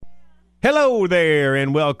Hello there,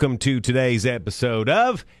 and welcome to today's episode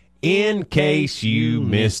of In Case You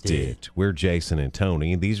Missed It. We're Jason and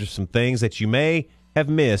Tony, and these are some things that you may have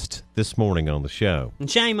missed this morning on the show. And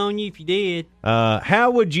shame on you if you did.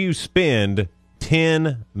 How would you spend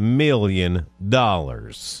 $10 million?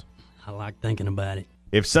 I like thinking about it.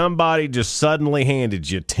 If somebody just suddenly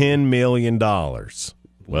handed you $10 million,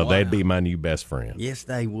 well, they'd be my new best friend. Yes,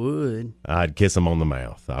 they would. I'd kiss them on the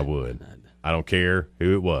mouth. I would. I don't care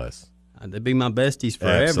who it was. They'd be my besties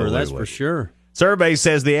forever, Absolutely. That's for sure. Survey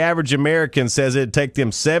says the average American says it'd take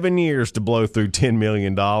them 7 years to blow through $10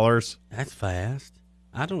 million. That's fast.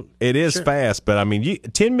 It is fast, but I mean,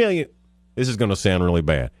 $10 million, this is going to sound really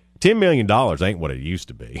bad. $10 million ain't what it used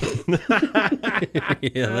to be.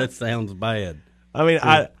 Yeah, that sounds bad. I mean,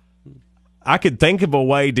 I could think of a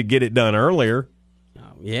way to get it done earlier.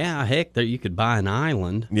 Yeah, heck, you could buy an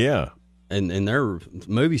island. Yeah. And there are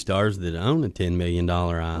movie stars that own a $10 million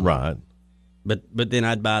island. Right. But then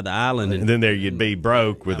I'd buy the island. And then there you'd be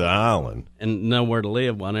broke with the island. And nowhere to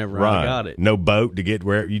live whenever I got it. No boat to get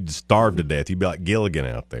where you'd starve to death. You'd be like Gilligan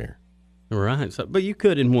out there. Right. So, but you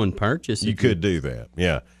could in one purchase. You could do that,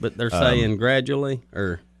 yeah. But they're saying gradually?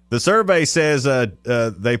 Or the survey says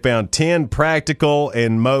they found 10 practical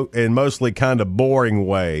and mostly kind of boring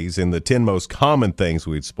ways in the 10 most common things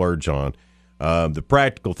we'd splurge on. The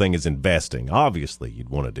practical thing is investing. Obviously, you'd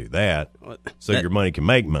want to do that so your money can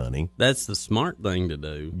make money. That's the smart thing to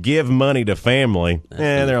do. Give money to family.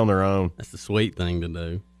 They're on their own. That's the sweet thing to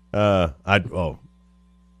do. I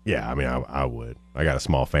would. I got a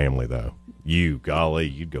small family, though. Golly,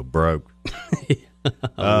 you'd go broke.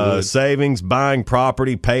 Savings, buying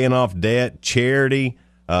property, paying off debt, charity,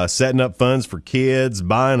 setting up funds for kids,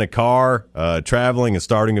 buying a car, traveling, and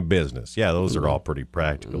starting a business. Yeah, those are all pretty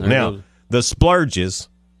practical. Now, the splurges: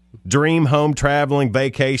 dream home, traveling,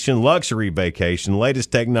 vacation, luxury vacation, latest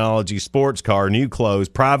technology, sports car, new clothes,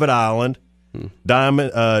 private island,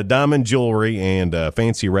 diamond jewelry, and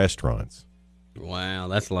fancy restaurants. Wow,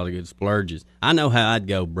 that's a lot of good splurges. I know how I'd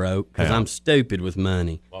go broke because I'm stupid with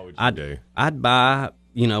money. What would you do? I'd buy,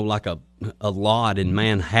 like a lot in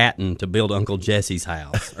Manhattan to build Uncle Jesse's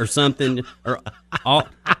house or something, or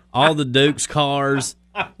all the Duke's cars.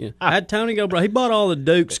 Yeah. I had Tony go, bro. He bought all the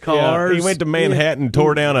Duke's cars. Yeah, he went to Manhattan,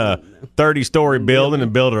 tore down a 30-story building,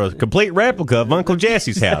 and built a complete replica of Uncle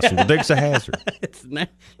Jesse's house from the Dukes of Hazzard.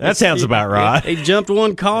 That sounds about right. He jumped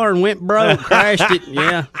one car and went broke, crashed it.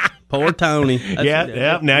 Yeah, poor Tony.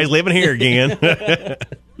 Yeah. Now he's living here again.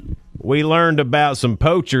 We learned about some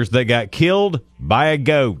poachers that got killed by a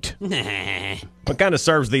goat. What kind of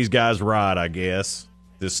serves these guys right, I guess,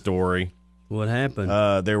 this story. What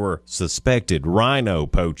happened? There were suspected rhino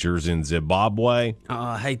poachers in Zimbabwe. Oh,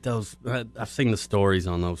 I hate those. I've seen the stories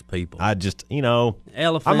on those people. I just,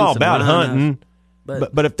 Elephants. I'm all about rhinos, hunting,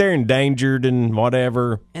 but if they're endangered and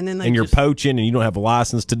whatever, and you're poaching and you don't have a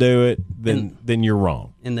license to do it, then you're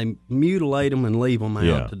wrong. And they mutilate them and leave them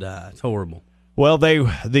out to die. It's horrible. Well,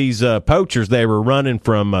 these poachers, they were running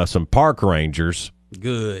from some park rangers.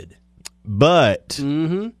 Good. But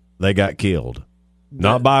they got killed.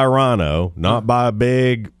 Not by a rhino, not by a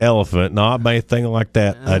big elephant, not by anything like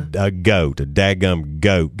that. A goat, a daggum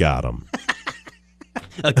goat got them.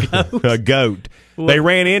 A goat? A goat. What? They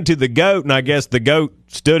ran into the goat, and I guess the goat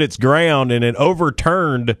stood its ground, and it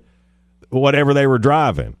overturned whatever they were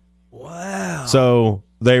driving. Wow. So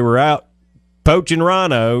they were out poaching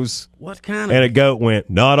rhhinos. What kind of? And a goat went,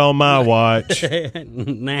 not on my watch.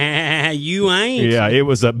 Nah, you ain't. Yeah, it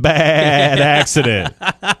was a bad accident.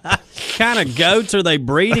 Kind of goats are they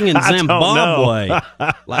breeding in Zimbabwe?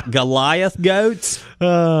 Like Goliath goats?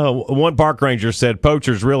 One park ranger said,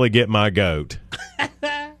 poachers really get my goat.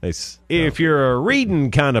 If you're a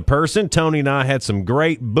reading kind of person, Tony and I had some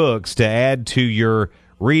great books to add to your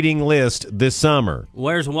reading list this summer.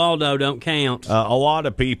 Where's Waldo don't count. A lot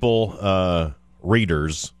of people,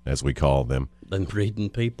 readers, as we call them. Them reading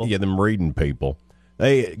people? Yeah, them reading people.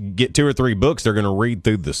 They get 2 or 3 books they're going to read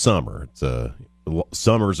through the summer.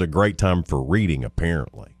 Summer's a great time for reading,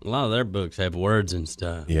 apparently. A lot of their books have words and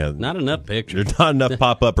stuff. Yeah. Not enough pictures. There's not enough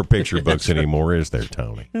pop-up or picture books anymore, is there,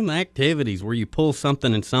 Tony? And activities where you pull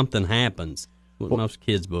something and something happens. Most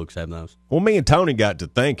kids' books have those. Well, me and Tony got to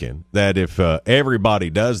thinking that if everybody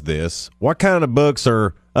does this, what kind of books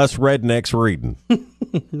are us rednecks reading?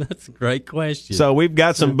 That's a great question. So we've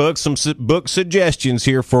got some books, book suggestions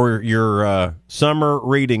here for your summer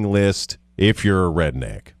reading list if you're a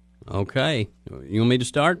redneck. Okay. You want me to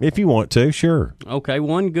start? If you want to, sure. Okay.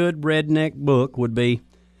 One good redneck book would be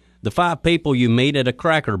The 5 People You Meet at a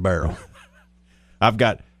Cracker Barrel. I've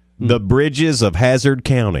got The Bridges of Hazzard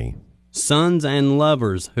County. Sons and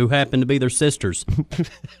Lovers Who Happen to Be Their Sisters.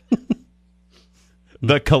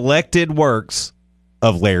 The collected works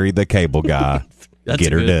of Larry the Cable Guy.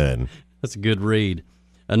 Get her done. That's a good read.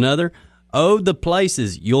 Another, Oh, the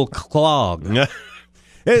Places You'll Clog.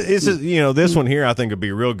 This is, this one here I think would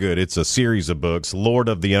be real good. It's a series of books, Lord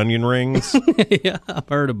of the Onion Rings. Yeah, I've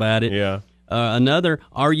heard about it. Yeah. Another,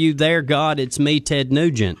 Are You There, God? It's Me, Ted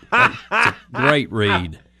Nugent. It's a great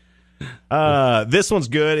read. This one's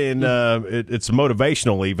good, and it's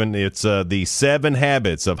motivational even. It's The 7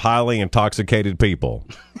 Habits of Highly Intoxicated People.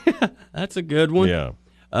 That's a good one. Yeah.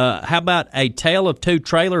 How about A Tale of Two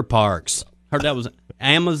Trailer Parks? Heard that was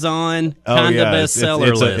Amazon kind of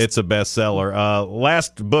bestseller list. It's a bestseller.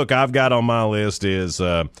 Last book I've got on my list is,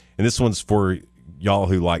 and this one's for y'all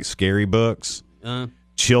who like scary books,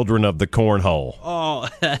 Children of the Cornhole. Oh,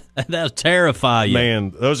 that'll terrify you.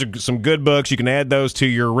 Man, those are some good books. You can add those to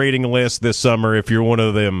your reading list this summer if you're one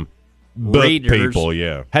of them book people.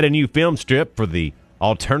 Yeah. Had a new film strip for the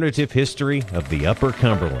alternative history of the Upper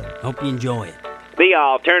Cumberland. Hope you enjoy it. The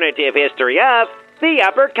alternative history of the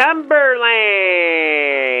Upper Cumberland.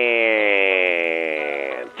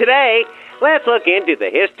 Today, let's look into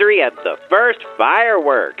the history of the first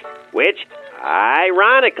firework, which,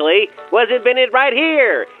 ironically, was invented right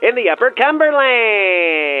here in the Upper Cumberland.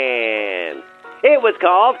 It was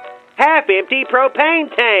called Half-Empty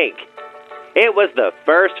Propane Tank. It was the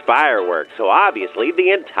first firework, so obviously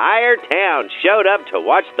the entire town showed up to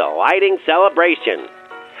watch the lighting celebration.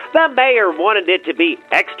 The mayor wanted it to be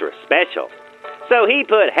extra special, so he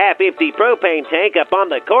put Half-Empty Propane Tank up on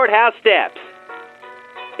the courthouse steps.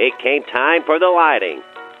 It came time for the lighting,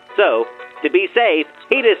 so to be safe,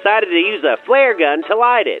 he decided to use a flare gun to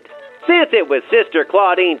light it. Since it was Sister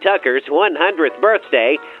Claudine Tucker's 100th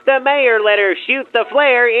birthday, the mayor let her shoot the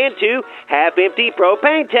flare into Half-Empty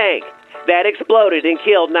Propane Tank. That exploded and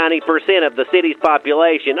killed 90% of the city's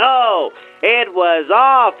population. Oh, it was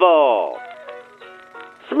awful.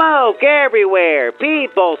 Smoke everywhere,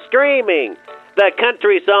 people screaming. The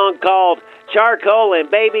country song called Charcoal and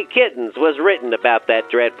Baby Kittens was written about that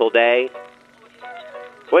dreadful day.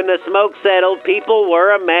 When the smoke settled, people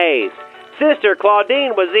were amazed. Sister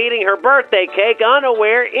Claudine was eating her birthday cake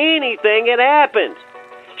unaware anything had happened.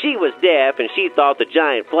 She was deaf and she thought the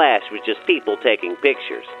giant flash was just people taking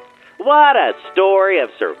pictures. What a story of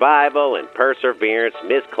survival and perseverance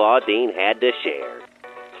Miss Claudine had to share.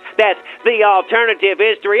 That's the alternative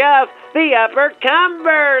history of the Upper Cumberland.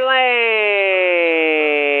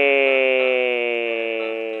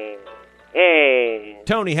 Hey.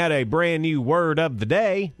 Tony had a brand new word of the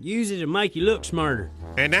day. Use it to make you look smarter.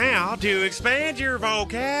 And now, to expand your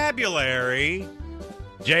vocabulary,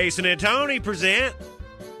 Jason and Tony present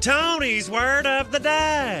Tony's word of the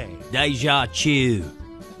day. Deja chew.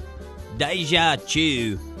 Deja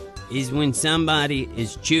chew is when somebody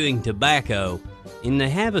is chewing tobacco and they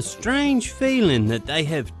have a strange feeling that they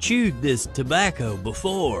have chewed this tobacco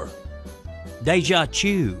before. Deja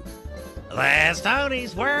chew. That's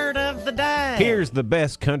Tony's word of the day. Here's the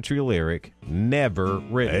best country lyric never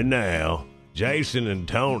written. And now, Jason and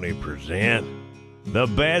Tony present the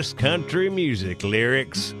best country music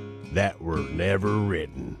lyrics that were never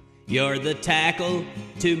written. You're the tackle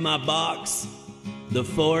to my box, the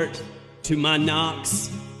fort to my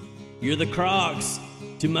knocks. You're the Crocs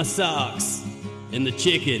to my socks, and the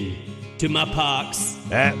chicken to my pox.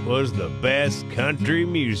 That was the best country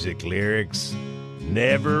music lyrics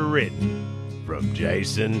never written from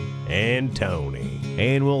Jason and Tony.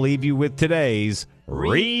 And we'll leave you with today's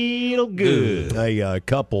Real Good. A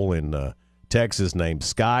couple in Texas named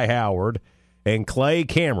Sky Howard and Clay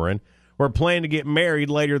Cameron were planning to get married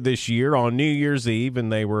later this year on New Year's Eve,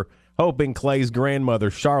 and they were hoping Clay's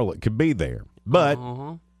grandmother, Charlotte, could be there. But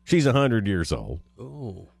she's 100 years old.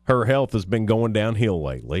 Oh. Her health has been going downhill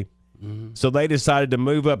lately. So they decided to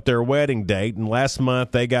move up their wedding date, and last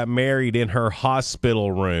month they got married in her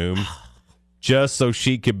hospital room just so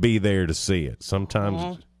she could be there to see it.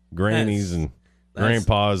 Sometimes grannies and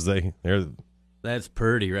grandpas, they're... That's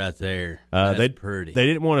pretty right there. Pretty. They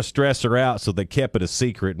didn't want to stress her out, so they kept it a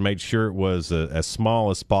secret and made sure it was as small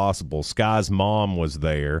as possible. Sky's mom was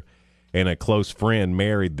there, and a close friend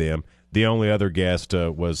married them. The only other guest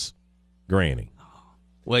was Granny.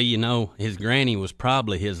 Well, you know, his granny was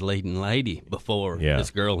probably his leading lady before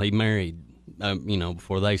this girl he married,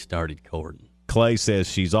 before they started courting. Clay says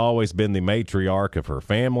she's always been the matriarch of her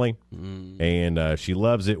family, and she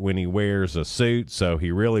loves it when he wears a suit, so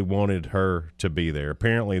he really wanted her to be there.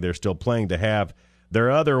 Apparently, they're still planning to have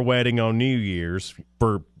their other wedding on New Year's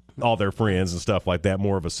for all their friends and stuff like that,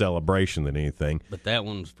 more of a celebration than anything. But that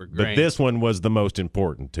one's for Granny. But this one was the most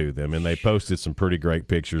important to them, and they posted some pretty great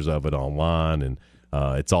pictures of it online, and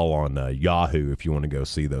It's all on Yahoo if you want to go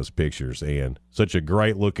see those pictures. And such a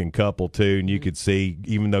great-looking couple, too. And you could see,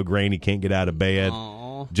 even though Granny can't get out of bed,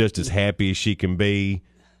 just as happy as she can be.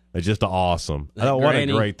 It's just awesome. What a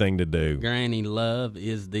great thing to do. Granny love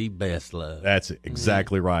is the best love. That's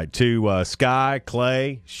exactly right. To Sky,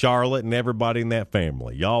 Clay, Charlotte, and everybody in that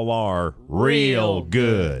family. Y'all are real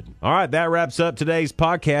good. All right, that wraps up today's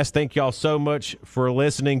podcast. Thank y'all so much for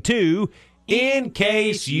listening to In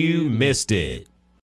Case You Missed It.